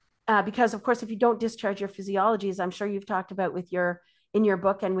 Because of course, if you don't discharge your physiology, as I'm sure you've talked about in your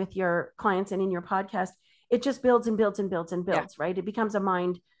book and with your clients and in your podcast, it just builds and builds and builds and builds, yeah. Right? It becomes a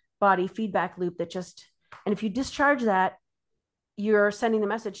mind-body feedback loop and if you discharge that, you're sending the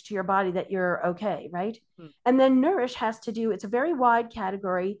message to your body that you're okay, right? And then nourish has to do, it's a very wide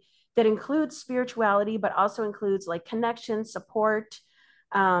category that includes spirituality, but also includes like connection, support,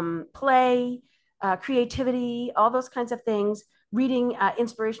 play, creativity, all those kinds of things. Reading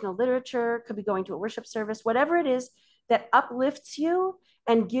inspirational literature, could be going to a worship service, whatever it is that uplifts you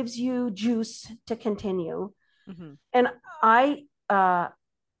and gives you juice to continue. Mm-hmm. And I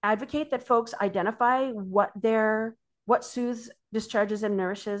advocate that folks identify what soothes, discharges, and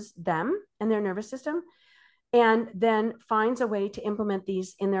nourishes them and their nervous system, and then finds a way to implement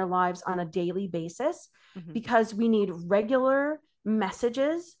these in their lives on a daily basis, mm-hmm. because we need regular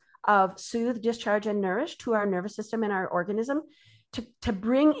messages of soothe, discharge, and nourish to our nervous system and our organism to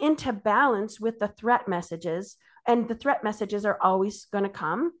bring into balance with the threat messages. And the threat messages are always going to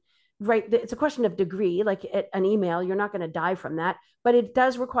come, right? It's a question of degree, like an email, you're not going to die from that, but it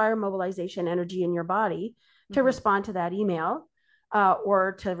does require mobilization energy in your body to mm-hmm. respond to that email,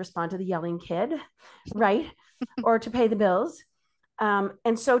 or to respond to the yelling kid, right? Or to pay the bills.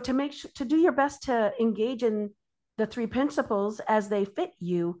 And so to do your best to engage in the three principles as they fit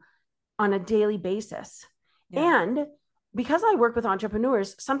you on a daily basis. Yeah. And because I work with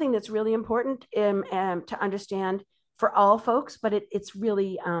entrepreneurs, something that's really important to understand for all folks, but it's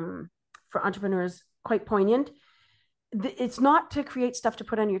really for entrepreneurs quite poignant. It's not to create stuff to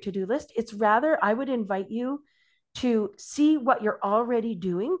put on your to-do list. It's rather, I would invite you to see what you're already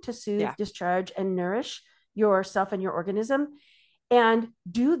doing to soothe, yeah. discharge, and nourish yourself and your organism, and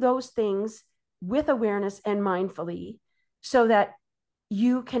do those things with awareness and mindfully, so that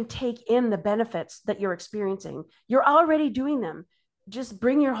you can take in the benefits that you're experiencing. You're already doing them. Just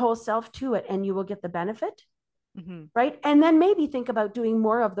bring your whole self to it and you will get the benefit, mm-hmm. right? And then maybe think about doing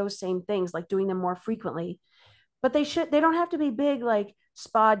more of those same things, like doing them more frequently. But they don't have to be big, like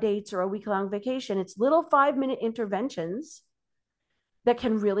spa dates or a week-long vacation. It's little 5-minute interventions that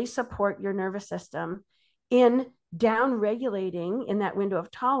can really support your nervous system in down regulating in that window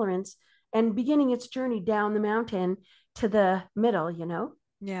of tolerance and beginning its journey down the mountain to the middle,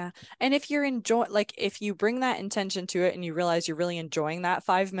 Yeah. And if you're if you bring that intention to it and you realize you're really enjoying that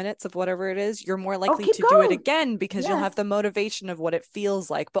 5 minutes of whatever it is, you're more likely to do it again, because you'll have the motivation of what it feels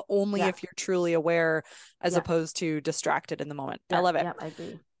like, but only if you're truly aware, as opposed to distracted in the moment. I love it. Yeah, I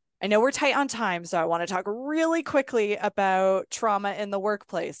agree. I know we're tight on time, so I want to talk really quickly about trauma in the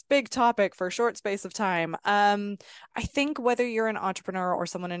workplace. Big topic for a short space of time. I think whether you're an entrepreneur or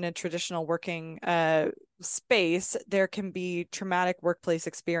someone in a traditional working space, there can be traumatic workplace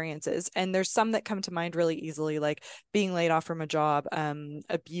experiences. And there's some that come to mind really easily, like being laid off from a job,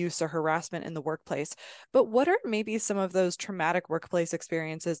 abuse or harassment in the workplace. But what are maybe some of those traumatic workplace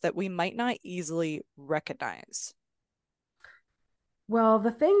experiences that we might not easily recognize? Well,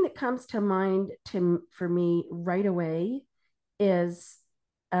 the thing that comes to mind for me right away is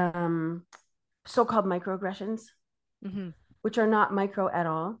so-called microaggressions, mm-hmm. which are not micro at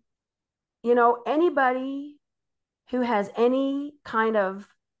all. Anybody who has any kind of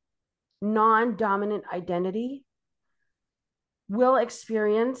non-dominant identity will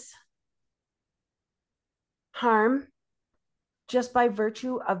experience harm just by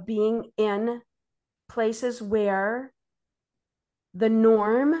virtue of being in places where the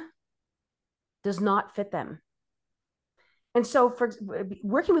norm does not fit them. And so for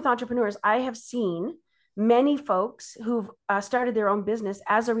working with entrepreneurs, I have seen many folks who've started their own business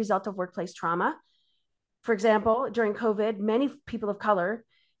as a result of workplace trauma. For example, during COVID, many people of color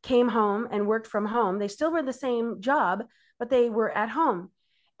came home and worked from home. They still were the same job, but they were at home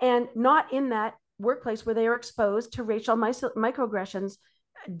and not in that workplace where they were exposed to racial microaggressions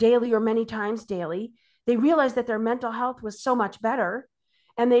daily or many times daily. They realized that their mental health was so much better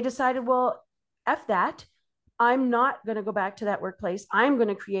And they decided, well, F that. I'm not going to go back to that workplace. I'm going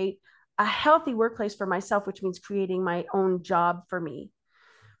to create a healthy workplace for myself, which means creating my own job for me.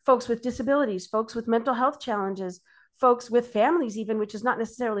 Folks with disabilities, folks with mental health challenges, folks with families, even, which is not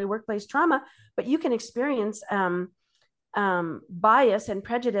necessarily workplace trauma, but you can experience bias and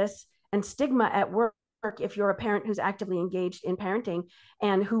prejudice and stigma at work if you're a parent who's actively engaged in parenting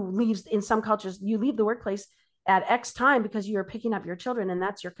and who leaves. In some cultures, you leave the workplace at X time because you're picking up your children and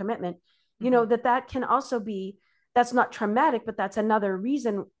that's your commitment. You know, that can also be, that's not traumatic, but that's another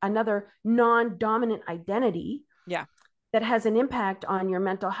reason, another non-dominant identity that has an impact on your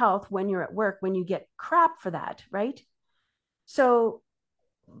mental health when you're at work, when you get crap for that, right? So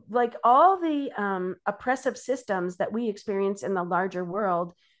like all the oppressive systems that we experience in the larger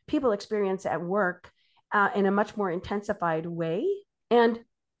world, people experience at work in a much more intensified way. And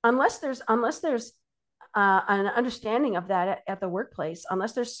unless there's an understanding of that at the workplace,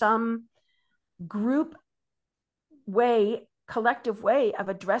 unless there's some group way, collective way of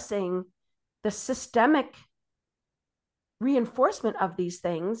addressing the systemic reinforcement of these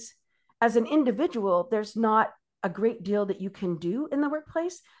things, as an individual, there's not a great deal that you can do in the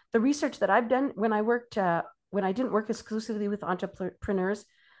workplace. The research that I've done when I didn't work exclusively with entrepreneurs,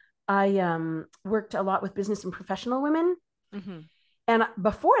 I worked a lot with business and professional women. And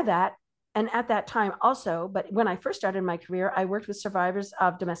before that, and at that time also, but when I first started my career, I worked with survivors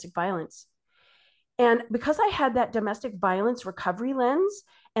of domestic violence. And because I had that domestic violence recovery lens,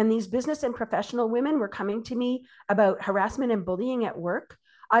 and these business and professional women were coming to me about harassment and bullying at work,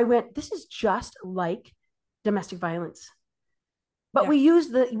 I went, this is just like domestic violence. But we use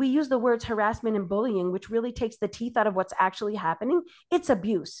the words harassment and bullying, which really takes the teeth out of what's actually happening. It's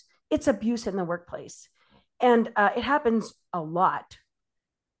abuse. It's abuse in the workplace. And it happens a lot.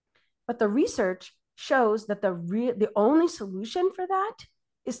 But the research shows that the only solution for that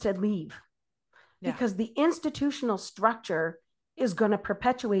is to leave. Because the institutional structure is going to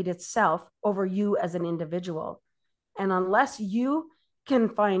perpetuate itself over you as an individual. And unless you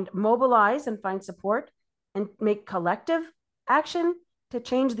can mobilize and find support and make collective action to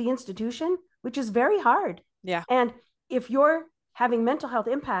change the institution, which is very hard. And if you're having mental health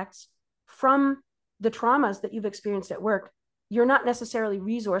impacts from the traumas that you've experienced at work, you're not necessarily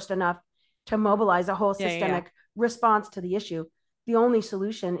resourced enough to mobilize a whole systemic response to the issue. The only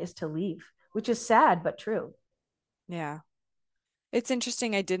solution is to leave, which is sad, but true. Yeah. It's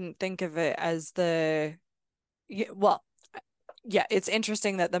interesting. I didn't think of it as it's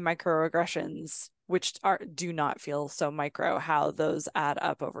interesting that the microaggressions, which do not feel so micro, how those add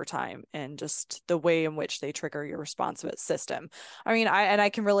up over time and just the way in which they trigger your response system. I mean, I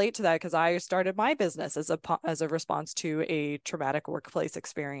can relate to that because I started my business as a response to a traumatic workplace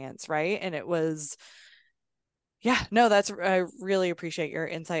experience, right? And it was, I really appreciate your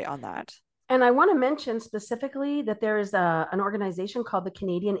insight on that. And I want to mention specifically that there is an organization called the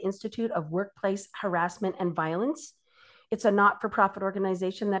Canadian Institute of Workplace Harassment and Violence. It's a not-for-profit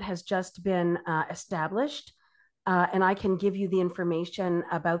organization that has just been established. And I can give you the information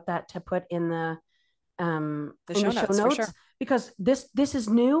about that to put in the show notes for sure. Because this is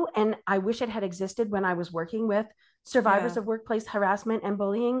new, and I wish it had existed when I was working with survivors of workplace harassment and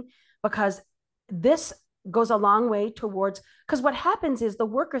bullying, because this goes a long way towards, because what happens is the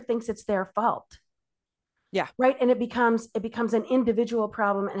worker thinks it's their fault. Right. And it becomes an individual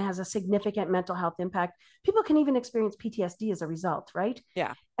problem and has a significant mental health impact. People can even experience PTSD as a result. Right.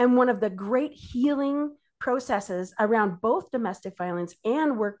 And one of the great healing processes around both domestic violence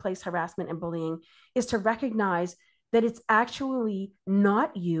and workplace harassment and bullying is to recognize that it's actually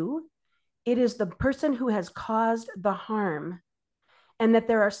not you. It is the person who has caused the harm, and that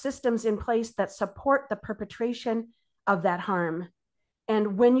there are systems in place that support the perpetration of that harm.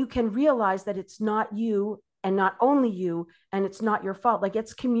 And when you can realize that it's not you and not only you, and it's not your fault, like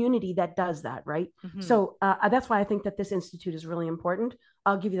it's community that does that, right? So that's why I think that this institute is really important.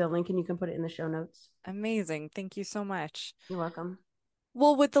 I'll give you the link and you can put it in the show notes. Amazing. Thank you so much. You're welcome.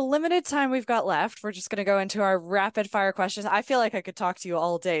 Well, with the limited time we've got left, we're just going to go into our rapid fire questions. I feel like I could talk to you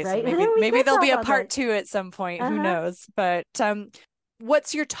all day. Right? So maybe there'll be a part 2 at some point. Who knows? But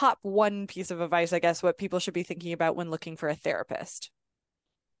what's your top one piece of advice, I guess, what people should be thinking about when looking for a therapist?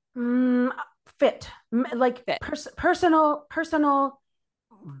 Fit. Like Fit. Personal, I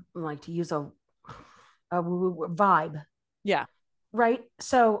like to use a vibe. Right.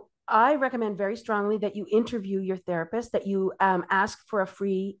 So I recommend very strongly that you interview your therapist, that you ask for a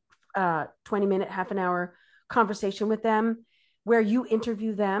free 20-minute, half an hour conversation with them where you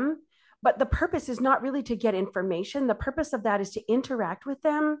interview them. But the purpose is not really to get information. The purpose of that is to interact with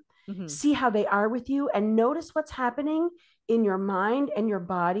them, see how they are with you, and notice what's happening in your mind and your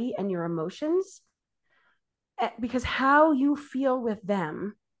body and your emotions. Because how you feel with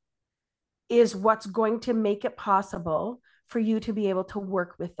them is what's going to make it possible for you to be able to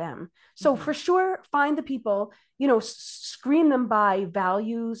work with them. So for sure, find the people, screen them by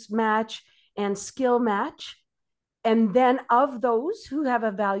values match and skill match. And then of those who have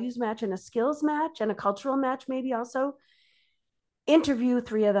a values match and a skills match and a cultural match, maybe also interview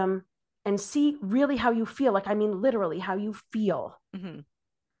 3 of them and see really how you feel. Like, I mean, literally how you feel.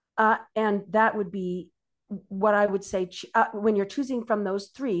 And that would be what I would say. When you're choosing from those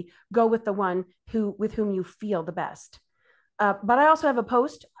 3, go with the one with whom you feel the best. But I also have a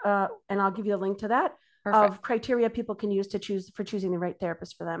post, and I'll give you a link to that, of criteria people can use to choosing the right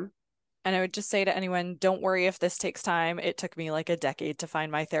therapist for them. And I would just say to anyone, don't worry if this takes time. It took me like a decade to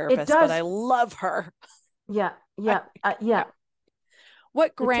find my therapist, but I love her. Yeah.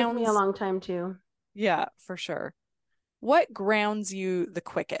 What grounds? It took me a long time too. Yeah, for sure. What grounds you the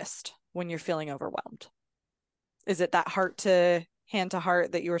quickest when you're feeling overwhelmed? Is it that heart to hand to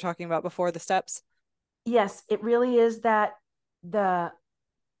heart that you were talking about before, the steps? Yes, it really is that.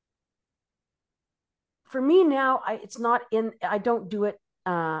 For me now, I don't do it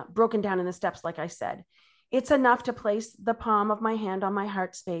broken down in the steps, like I said. It's enough to place the palm of my hand on my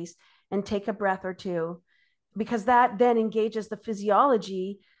heart space and take a breath or 2, because that then engages the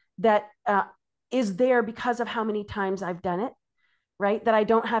physiology that is there because of how many times I've done it, right? That I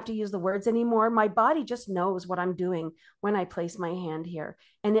don't have to use the words anymore. My body just knows what I'm doing when I place my hand here,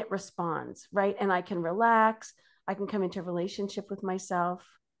 and it responds, right? And I can relax. I can come into a relationship with myself.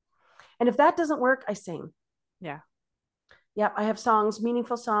 And if that doesn't work, I sing. Yeah. Yep, I have songs,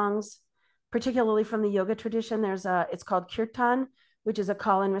 meaningful songs, particularly from the yoga tradition. It's called kirtan, which is a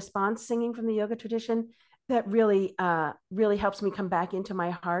call and response singing from the yoga tradition that really, really helps me come back into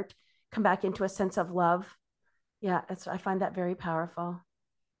my heart, come back into a sense of love. Yeah, I find that very powerful.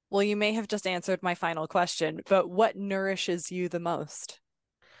 Well, you may have just answered my final question, but what nourishes you the most?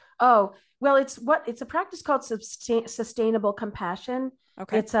 Oh, well, it's a practice called sustainable compassion.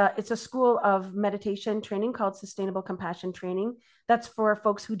 Okay. It's a school of meditation training called sustainable compassion training. That's for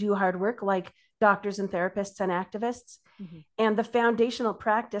folks who do hard work, like doctors and therapists and activists. And the foundational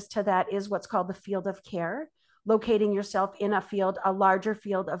practice to that is what's called the field of care, locating yourself in a larger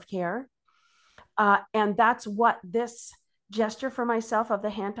field of care. And that's what this gesture for myself of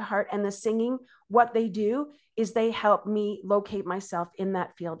the hand to heart and the singing, what they do is they help me locate myself in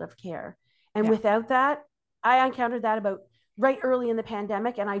that field of care. And without that, I encountered that about right early in the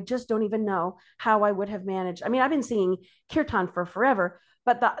pandemic, and I just don't even know how I would have managed. I mean, I've been singing kirtan for forever,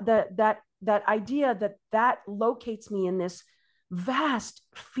 but that idea that locates me in this vast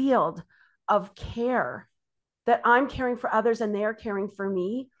field of care, that I'm caring for others and they're caring for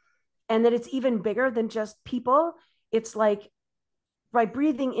me, and that it's even bigger than just people. It's like by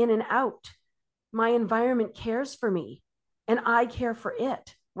breathing in and out, my environment cares for me and I care for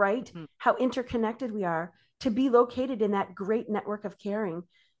it, right? How interconnected we are, to be located in that great network of caring.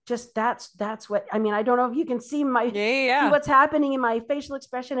 Just that's what, I mean, I don't know if you can see see what's happening in my facial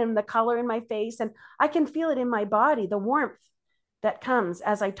expression and the color in my face. And I can feel it in my body, the warmth that comes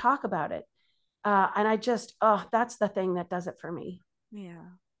as I talk about it. And I just, that's the thing that does it for me. Yeah.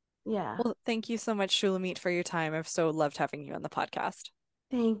 Yeah. Well, thank you so much, Shulamit, for your time. I've so loved having you on the podcast.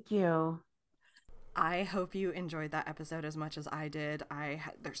 Thank you. I hope you enjoyed that episode as much as I did.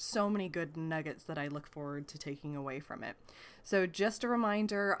 There's so many good nuggets that I look forward to taking away from it. So just a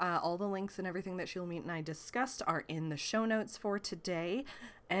reminder, all the links and everything that Shulamit and I discussed are in the show notes for today.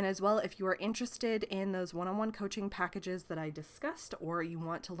 And as well, if you are interested in those one-on-one coaching packages that I discussed, or you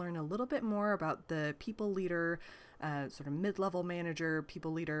want to learn a little bit more about the people leader, sort of mid-level manager,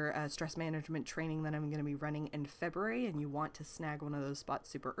 people leader, stress management training that I'm going to be running in February, and you want to snag one of those spots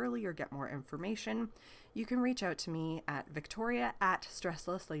super early or get more information, you can reach out to me at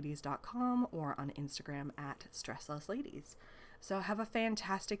victoria@stresslessladies.com or on Instagram @stresslessladies. So have a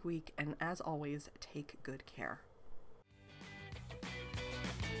fantastic week, and as always, take good care.